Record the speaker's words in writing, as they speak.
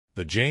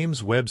The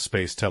James Webb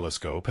Space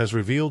Telescope has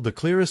revealed the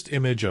clearest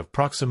image of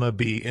Proxima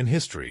B in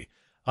history,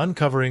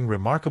 uncovering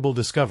remarkable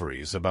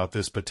discoveries about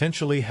this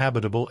potentially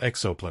habitable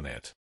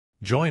exoplanet.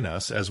 Join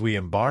us as we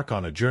embark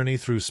on a journey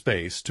through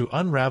space to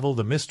unravel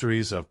the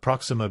mysteries of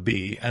Proxima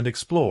B and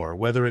explore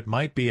whether it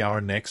might be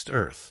our next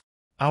Earth.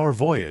 Our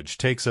voyage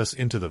takes us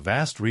into the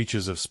vast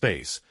reaches of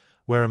space,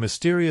 where a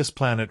mysterious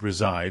planet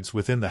resides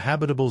within the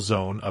habitable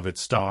zone of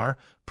its star,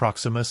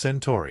 Proxima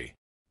Centauri.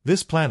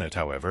 This planet,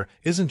 however,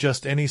 isn't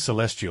just any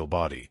celestial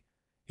body.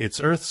 It's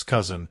Earth's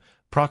cousin,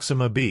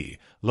 Proxima B,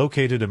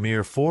 located a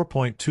mere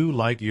 4.2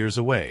 light-years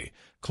away,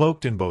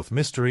 cloaked in both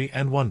mystery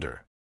and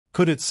wonder.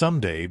 Could it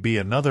someday be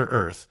another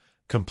Earth,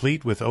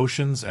 complete with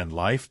oceans and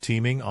life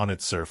teeming on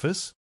its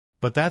surface?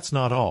 But that's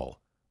not all.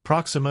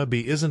 Proxima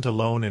B isn't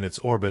alone in its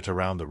orbit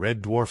around the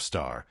red dwarf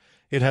star.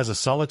 It has a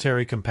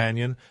solitary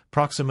companion,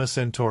 Proxima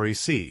Centauri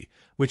C,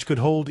 which could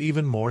hold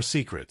even more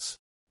secrets.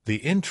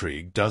 The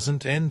intrigue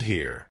doesn't end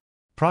here.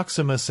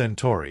 Proxima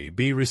Centauri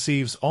B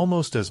receives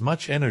almost as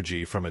much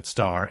energy from its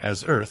star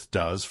as Earth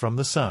does from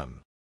the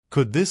Sun.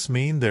 Could this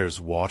mean there's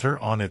water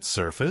on its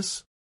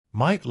surface?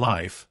 Might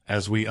life,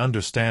 as we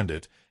understand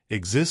it,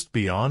 exist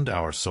beyond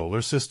our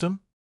solar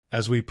system?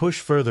 As we push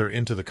further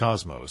into the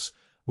cosmos,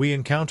 we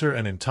encounter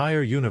an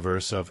entire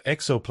universe of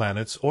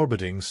exoplanets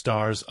orbiting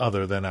stars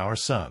other than our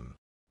Sun.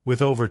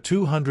 With over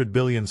 200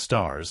 billion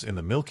stars in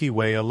the Milky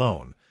Way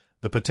alone,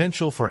 the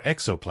potential for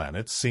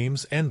exoplanets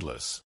seems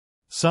endless.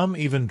 Some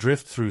even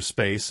drift through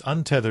space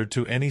untethered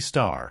to any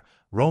star,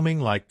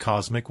 roaming like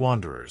cosmic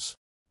wanderers.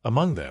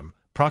 Among them,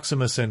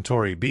 Proxima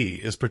Centauri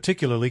B is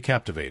particularly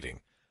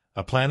captivating.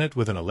 A planet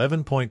with an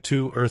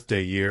 11.2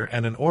 Earth-day year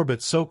and an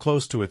orbit so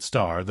close to its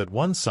star that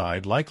one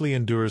side likely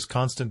endures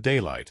constant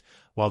daylight,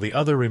 while the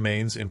other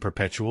remains in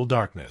perpetual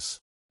darkness.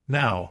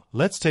 Now,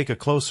 let's take a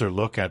closer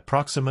look at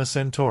Proxima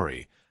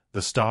Centauri,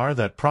 the star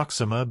that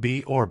Proxima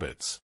B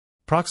orbits.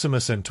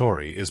 Proxima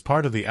Centauri is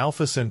part of the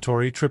Alpha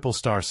Centauri triple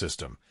star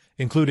system,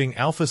 including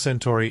Alpha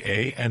Centauri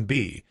A and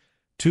B,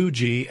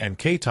 2G and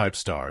K-type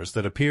stars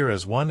that appear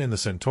as one in the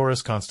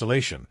Centaurus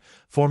constellation,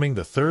 forming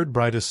the third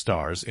brightest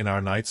stars in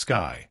our night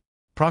sky.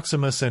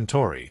 Proxima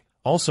Centauri,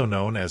 also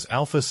known as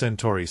Alpha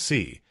Centauri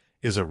C,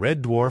 is a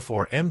red dwarf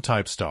or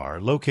M-type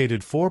star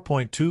located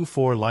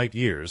 4.24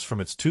 light-years from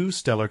its two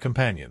stellar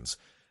companions,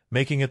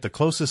 making it the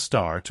closest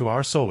star to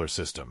our solar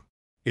system.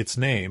 Its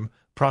name,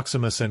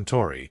 Proxima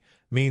Centauri,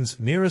 means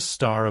nearest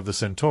star of the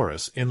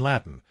Centaurus in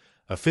Latin,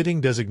 a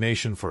fitting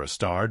designation for a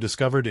star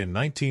discovered in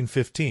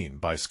 1915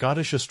 by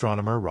Scottish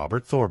astronomer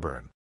Robert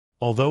Thorburn.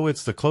 Although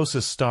it's the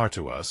closest star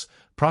to us,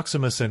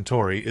 Proxima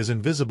Centauri is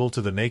invisible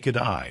to the naked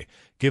eye,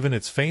 given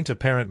its faint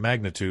apparent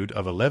magnitude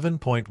of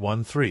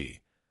 11.13,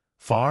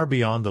 far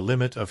beyond the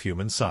limit of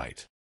human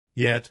sight.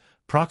 Yet,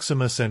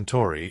 Proxima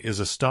Centauri is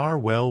a star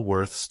well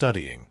worth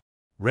studying.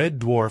 Red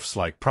dwarfs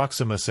like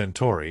Proxima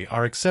Centauri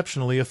are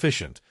exceptionally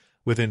efficient,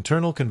 with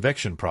internal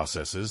convection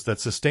processes that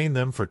sustain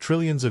them for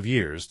trillions of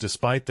years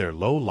despite their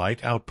low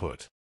light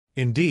output.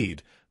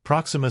 Indeed,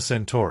 Proxima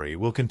Centauri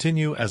will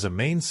continue as a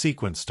main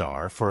sequence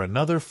star for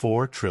another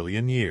 4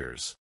 trillion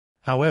years.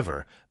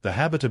 However, the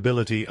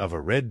habitability of a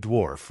red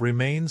dwarf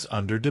remains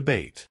under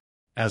debate.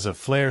 As a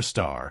flare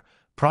star,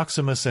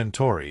 Proxima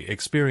Centauri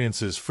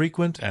experiences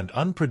frequent and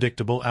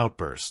unpredictable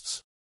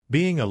outbursts.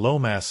 Being a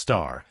low-mass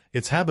star,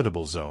 its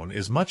habitable zone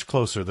is much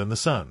closer than the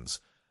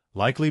Sun's,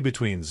 likely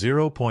between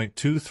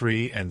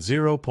 0.23 and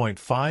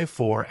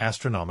 0.54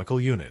 astronomical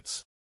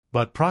units.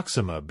 But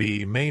Proxima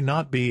B may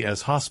not be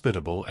as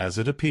hospitable as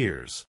it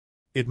appears.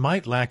 It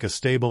might lack a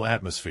stable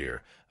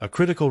atmosphere, a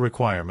critical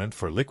requirement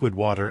for liquid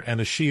water and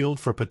a shield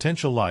for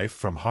potential life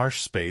from harsh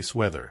space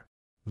weather.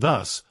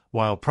 Thus,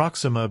 while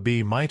Proxima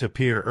B might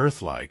appear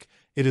Earth-like,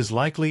 it is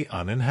likely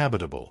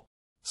uninhabitable.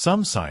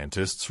 Some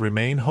scientists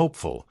remain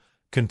hopeful,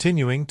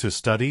 continuing to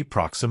study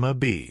Proxima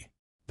B.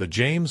 The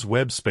James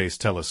Webb Space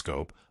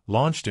Telescope,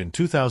 launched in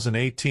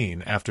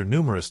 2018 after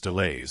numerous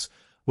delays,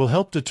 will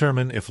help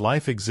determine if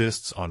life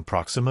exists on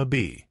Proxima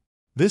B.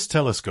 This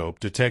telescope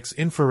detects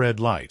infrared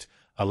light,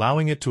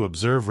 allowing it to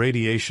observe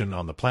radiation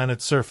on the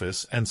planet's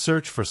surface and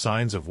search for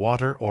signs of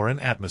water or an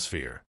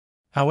atmosphere.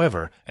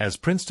 However, as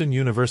Princeton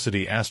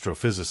University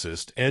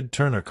astrophysicist Ed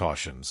Turner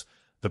cautions,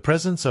 the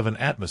presence of an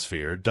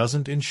atmosphere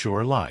doesn't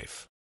ensure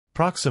life.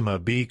 Proxima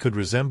B could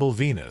resemble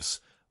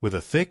Venus, with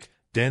a thick,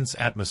 dense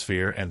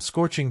atmosphere and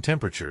scorching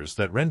temperatures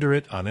that render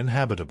it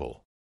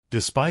uninhabitable.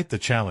 Despite the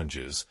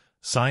challenges,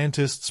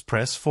 scientists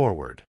press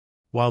forward.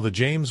 While the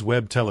James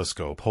Webb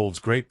Telescope holds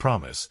great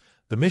promise,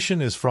 the mission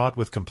is fraught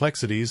with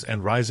complexities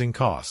and rising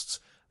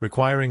costs,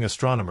 requiring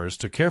astronomers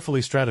to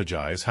carefully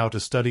strategize how to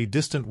study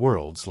distant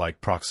worlds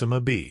like Proxima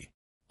B.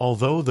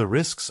 Although the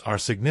risks are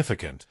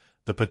significant,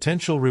 the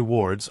potential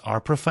rewards are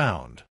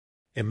profound.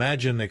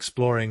 Imagine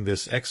exploring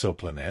this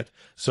exoplanet,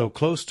 so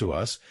close to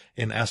us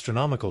in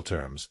astronomical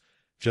terms,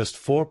 just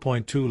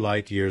 4.2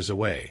 light-years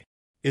away.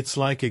 It's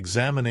like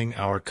examining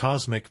our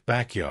cosmic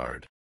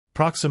backyard.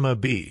 Proxima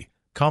B,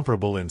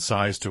 comparable in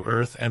size to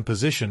Earth and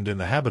positioned in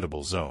the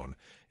habitable zone,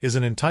 is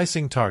an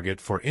enticing target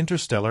for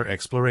interstellar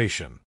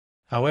exploration.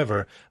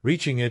 However,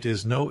 reaching it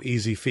is no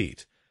easy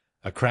feat.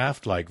 A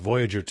craft like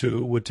Voyager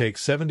 2 would take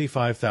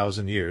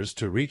 75,000 years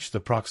to reach the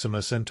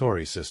Proxima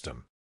Centauri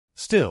system.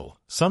 Still,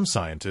 some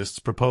scientists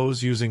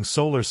propose using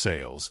solar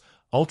sails,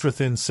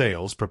 ultra-thin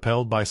sails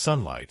propelled by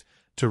sunlight,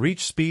 to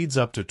reach speeds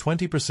up to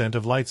 20%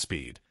 of light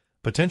speed,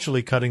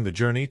 potentially cutting the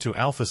journey to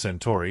Alpha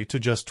Centauri to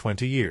just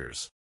 20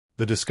 years.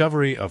 The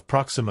discovery of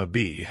Proxima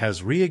B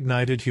has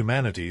reignited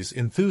humanity's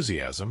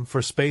enthusiasm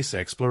for space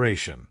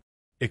exploration.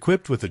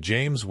 Equipped with the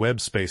James Webb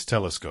Space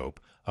Telescope,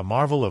 a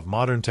marvel of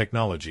modern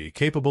technology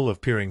capable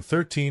of peering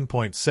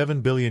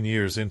 13.7 billion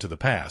years into the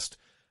past,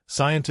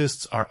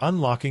 scientists are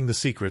unlocking the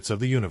secrets of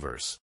the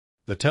universe.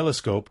 The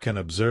telescope can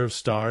observe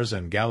stars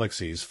and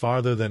galaxies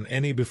farther than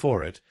any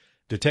before it,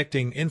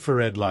 detecting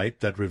infrared light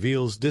that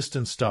reveals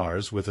distant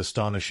stars with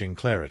astonishing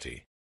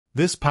clarity.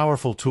 This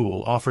powerful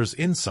tool offers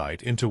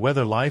insight into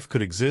whether life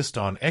could exist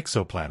on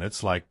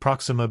exoplanets like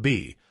Proxima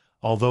B,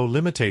 although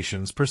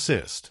limitations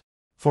persist.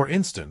 For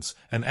instance,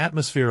 an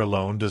atmosphere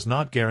alone does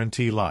not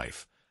guarantee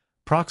life.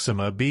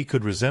 Proxima B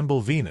could resemble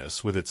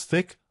Venus with its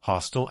thick,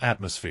 hostile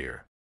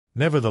atmosphere.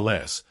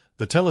 Nevertheless,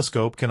 the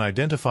telescope can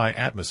identify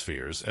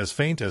atmospheres as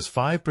faint as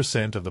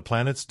 5% of the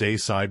planet's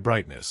day-side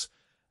brightness,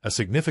 a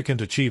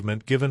significant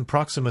achievement given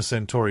Proxima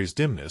Centauri's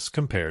dimness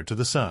compared to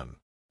the Sun.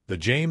 The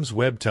James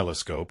Webb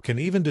Telescope can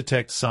even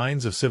detect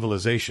signs of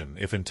civilization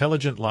if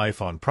intelligent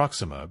life on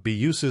Proxima B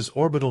uses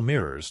orbital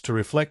mirrors to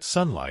reflect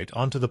sunlight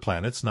onto the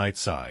planet's night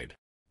side.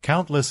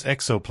 Countless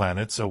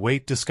exoplanets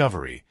await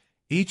discovery,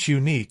 each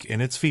unique in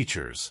its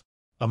features.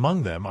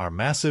 Among them are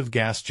massive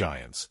gas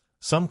giants,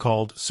 some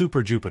called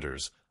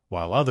superjupiters,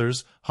 while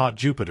others, hot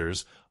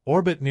Jupiters,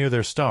 orbit near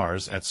their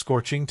stars at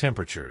scorching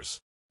temperatures.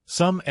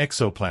 Some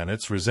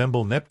exoplanets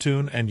resemble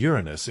Neptune and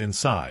Uranus in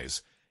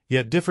size,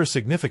 yet differ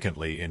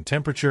significantly in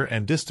temperature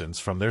and distance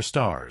from their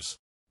stars.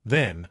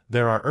 Then,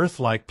 there are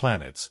Earth-like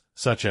planets,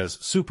 such as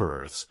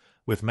super-Earths,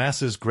 with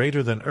masses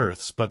greater than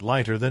Earth's but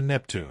lighter than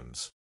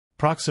Neptune's.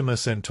 Proxima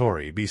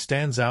Centauri B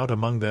stands out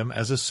among them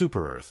as a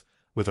super-Earth,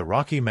 with a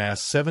rocky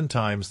mass 7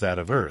 times that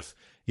of Earth,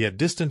 yet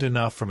distant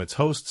enough from its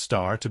host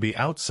star to be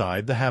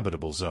outside the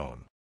habitable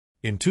zone.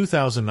 In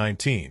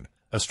 2019,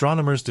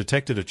 astronomers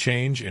detected a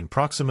change in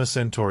Proxima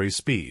Centauri's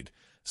speed,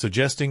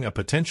 suggesting a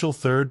potential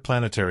third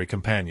planetary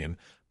companion,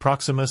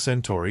 Proxima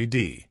Centauri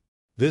D.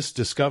 This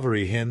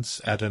discovery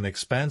hints at an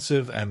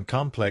expansive and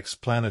complex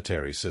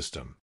planetary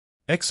system.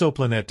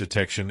 Exoplanet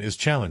detection is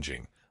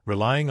challenging,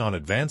 relying on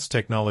advanced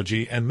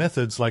technology and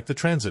methods like the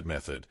transit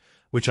method,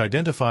 which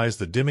identifies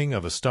the dimming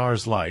of a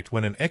star's light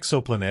when an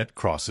exoplanet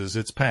crosses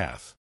its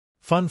path.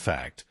 Fun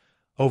fact: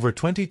 over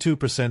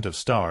 22% of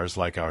stars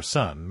like our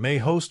Sun may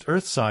host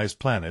Earth-sized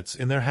planets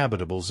in their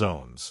habitable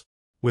zones.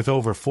 With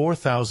over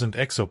 4,000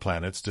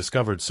 exoplanets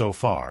discovered so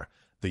far,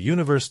 the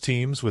universe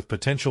teems with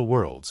potential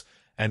worlds,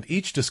 and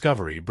each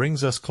discovery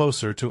brings us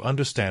closer to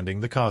understanding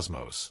the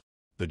cosmos.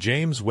 The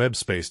James Webb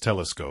Space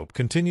Telescope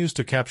continues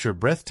to capture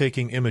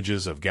breathtaking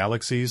images of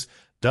galaxies,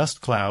 dust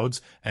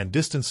clouds, and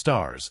distant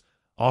stars,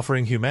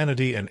 offering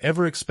humanity an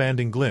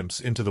ever-expanding glimpse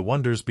into the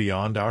wonders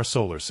beyond our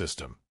solar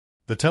system.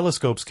 The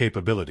telescope's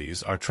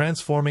capabilities are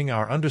transforming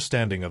our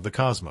understanding of the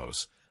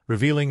cosmos,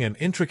 revealing an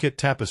intricate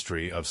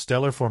tapestry of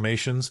stellar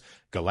formations,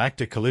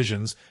 galactic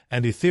collisions,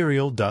 and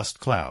ethereal dust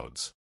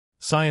clouds.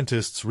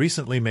 Scientists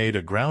recently made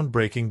a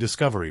groundbreaking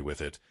discovery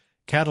with it,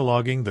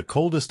 cataloging the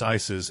coldest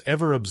ices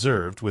ever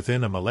observed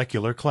within a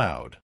molecular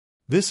cloud.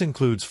 This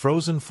includes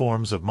frozen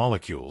forms of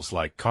molecules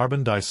like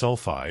carbon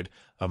disulfide,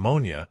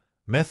 ammonia,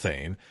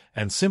 methane,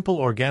 and simple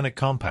organic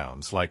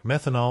compounds like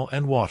methanol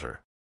and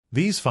water.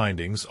 These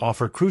findings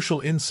offer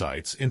crucial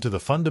insights into the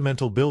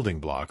fundamental building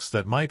blocks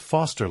that might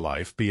foster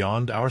life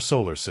beyond our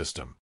solar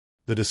system.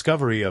 The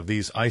discovery of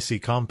these icy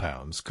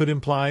compounds could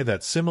imply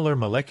that similar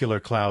molecular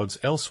clouds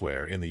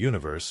elsewhere in the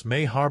universe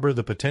may harbor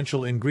the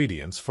potential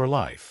ingredients for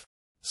life.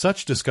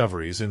 Such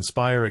discoveries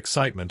inspire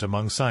excitement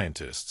among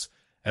scientists,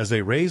 as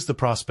they raise the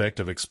prospect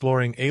of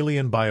exploring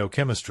alien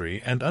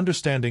biochemistry and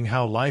understanding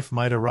how life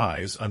might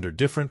arise under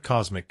different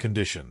cosmic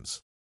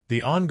conditions.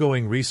 The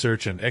ongoing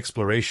research and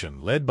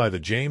exploration led by the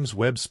James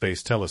Webb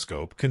Space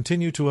Telescope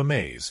continue to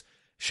amaze,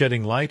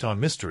 shedding light on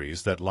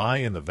mysteries that lie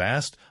in the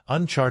vast,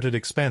 uncharted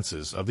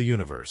expanses of the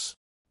universe.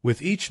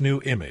 With each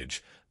new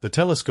image, the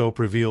telescope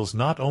reveals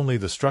not only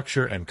the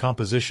structure and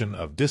composition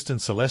of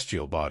distant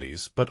celestial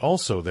bodies but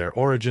also their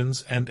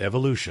origins and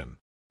evolution.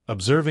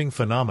 Observing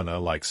phenomena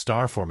like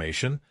star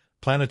formation,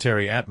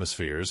 planetary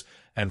atmospheres,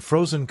 and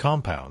frozen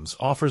compounds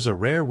offers a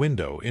rare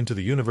window into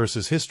the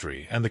universe's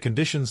history and the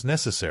conditions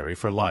necessary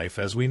for life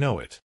as we know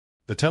it.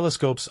 The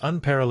telescope's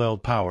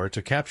unparalleled power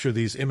to capture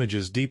these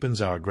images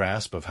deepens our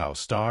grasp of how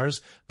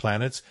stars,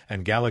 planets,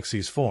 and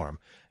galaxies form,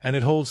 and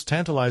it holds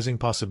tantalizing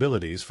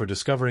possibilities for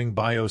discovering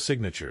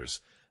biosignatures,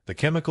 the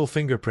chemical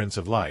fingerprints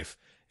of life,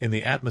 in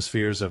the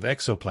atmospheres of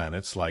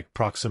exoplanets like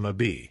Proxima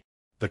B.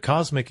 The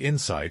cosmic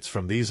insights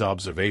from these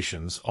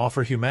observations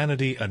offer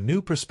humanity a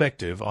new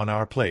perspective on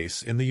our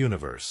place in the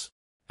universe.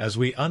 As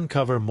we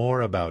uncover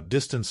more about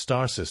distant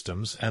star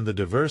systems and the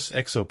diverse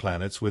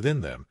exoplanets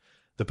within them,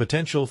 the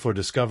potential for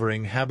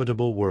discovering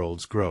habitable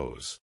worlds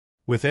grows.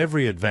 With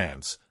every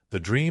advance, the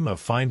dream of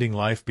finding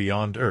life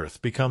beyond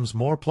Earth becomes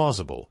more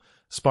plausible,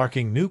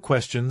 sparking new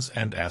questions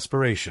and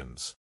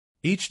aspirations.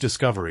 Each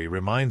discovery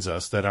reminds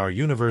us that our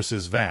universe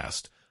is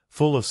vast,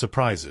 full of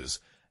surprises,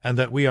 and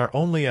that we are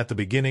only at the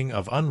beginning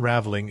of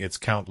unraveling its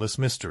countless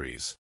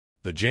mysteries.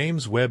 The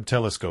James Webb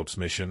Telescope's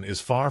mission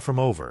is far from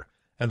over,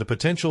 and the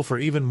potential for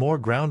even more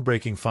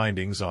groundbreaking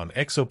findings on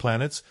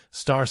exoplanets,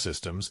 star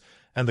systems,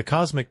 and the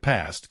cosmic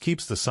past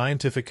keeps the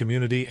scientific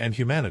community and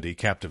humanity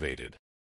captivated.